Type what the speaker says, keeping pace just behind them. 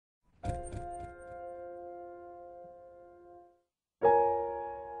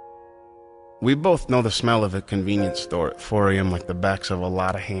We both know the smell of a convenience store at 4 a.m. like the backs of a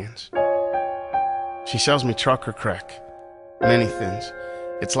lot of hands. She sells me trucker crack, many thins.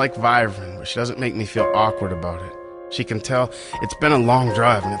 It's like Vivarin, but she doesn't make me feel awkward about it. She can tell it's been a long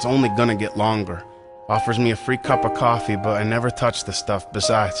drive and it's only gonna get longer. Offers me a free cup of coffee, but I never touch the stuff.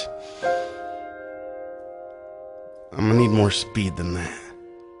 Besides, I'm gonna need more speed than that.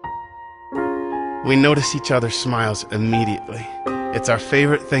 We notice each other's smiles immediately. It's our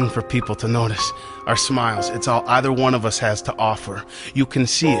favorite thing for people to notice. Our smiles, it's all either one of us has to offer. You can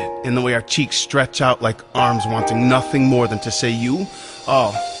see it in the way our cheeks stretch out like arms wanting nothing more than to say you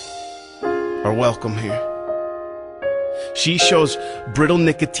all are welcome here. She shows brittle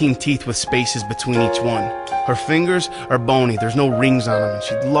nicotine teeth with spaces between each one. Her fingers are bony, there's no rings on them, and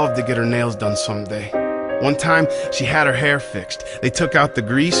she'd love to get her nails done someday. One time, she had her hair fixed. They took out the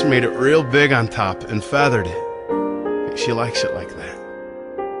grease, made it real big on top, and feathered it. She likes it like that.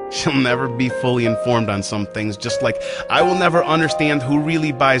 She'll never be fully informed on some things, just like I will never understand who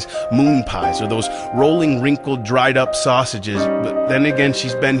really buys moon pies or those rolling, wrinkled, dried up sausages. But then again,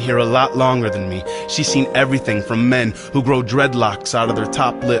 she's been here a lot longer than me. She's seen everything from men who grow dreadlocks out of their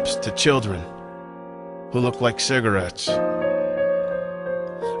top lips to children who look like cigarettes.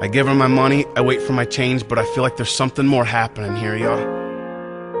 I give her my money, I wait for my change, but I feel like there's something more happening here, y'all.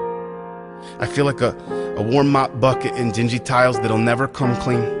 I feel like a warm mop bucket and dingy tiles that'll never come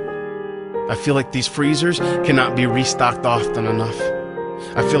clean. I feel like these freezers cannot be restocked often enough.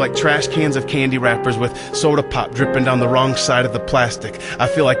 I feel like trash cans of candy wrappers with soda pop dripping down the wrong side of the plastic. I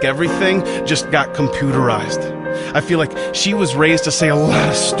feel like everything just got computerized. I feel like she was raised to say a lot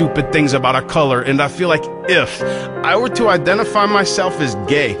of stupid things about a color, and I feel like if I were to identify myself as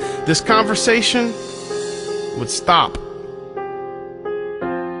gay, this conversation would stop.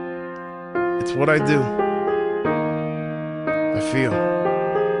 It's what I do. I feel.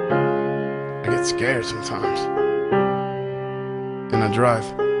 I get scared sometimes. And I drive.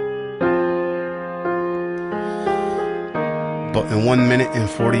 But in 1 minute and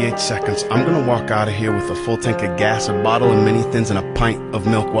 48 seconds, I'm gonna walk out of here with a full tank of gas, a bottle of mini thins, and a pint of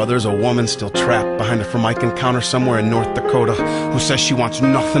milk, while there's a woman still trapped behind a Formica counter somewhere in North Dakota who says she wants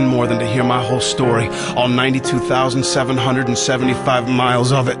nothing more than to hear my whole story, all 92,775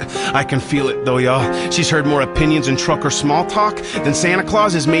 miles of it. I can feel it though, y'all. She's heard more opinions and trucker small talk than Santa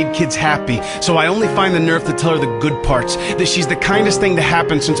Claus has made kids happy, so I only find the nerve to tell her the good parts, that she's the kindest thing to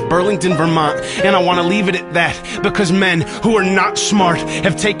happen since Burlington, Vermont, and I want to leave it at that, because men who are not smart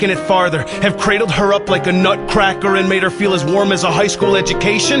have taken it farther, have cradled her up like a nutcracker and made her feel as warm as a high school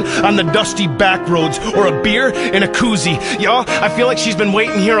education on the dusty back roads, or a beer in a koozie. Y'all, I feel like she's been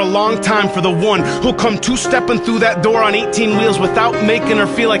waiting here a long time for the one who'll come two-stepping through that door on 18 wheels without making her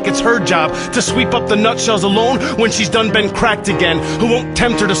feel like it's her job to sweep up the nutshells alone when she's done been cracked again, who won't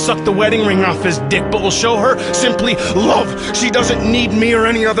tempt her to suck the wedding ring off his dick, but will show her simply love. She doesn't need me or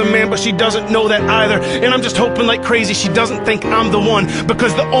any other man, but she doesn't know that either, and I'm just hoping like crazy she doesn't think I'm the one,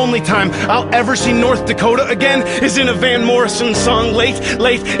 because the only time I'll ever see North Dakota again is in a Van Morrison song, late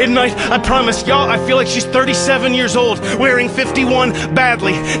at night. I promise y'all, I feel like she's 37 years old, wearing 51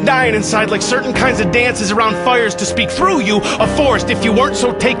 badly, dying inside like certain kinds of dances around fires to speak through you, a forest if you weren't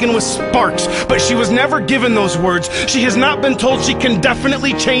so taken with sparks. But she was never given those words. She has not been told she can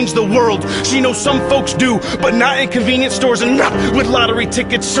definitely change the world. She knows some folks do, but not in convenience stores and not with lottery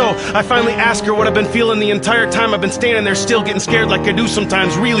tickets. So I finally ask her what I've been feeling the entire time I've been standing there still getting scared like I do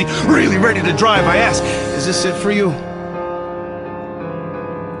sometimes, really ready to drive. I ask, is this it for you?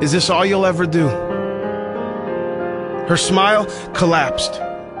 Is this all you'll ever do? Her smile collapsed.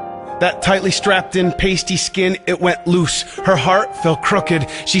 That tightly strapped in pasty skin, it went loose. Her heart fell crooked.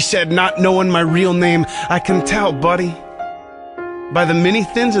 She said, not knowing my real name, I can tell, buddy, by the mini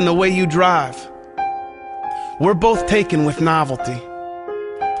thins and the way you drive. We're both taken with novelty.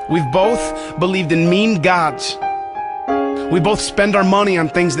 We've both believed in mean gods. We both spend our money on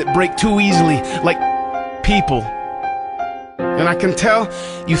things that break too easily, like people. And I can tell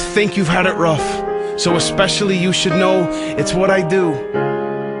you think you've had it rough, so especially you should know it's what I do.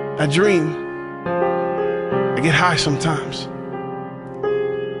 I dream. I get high sometimes.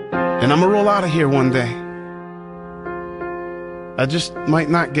 And I'm gonna roll out of here one day. I just might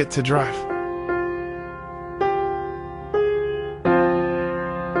not get to drive.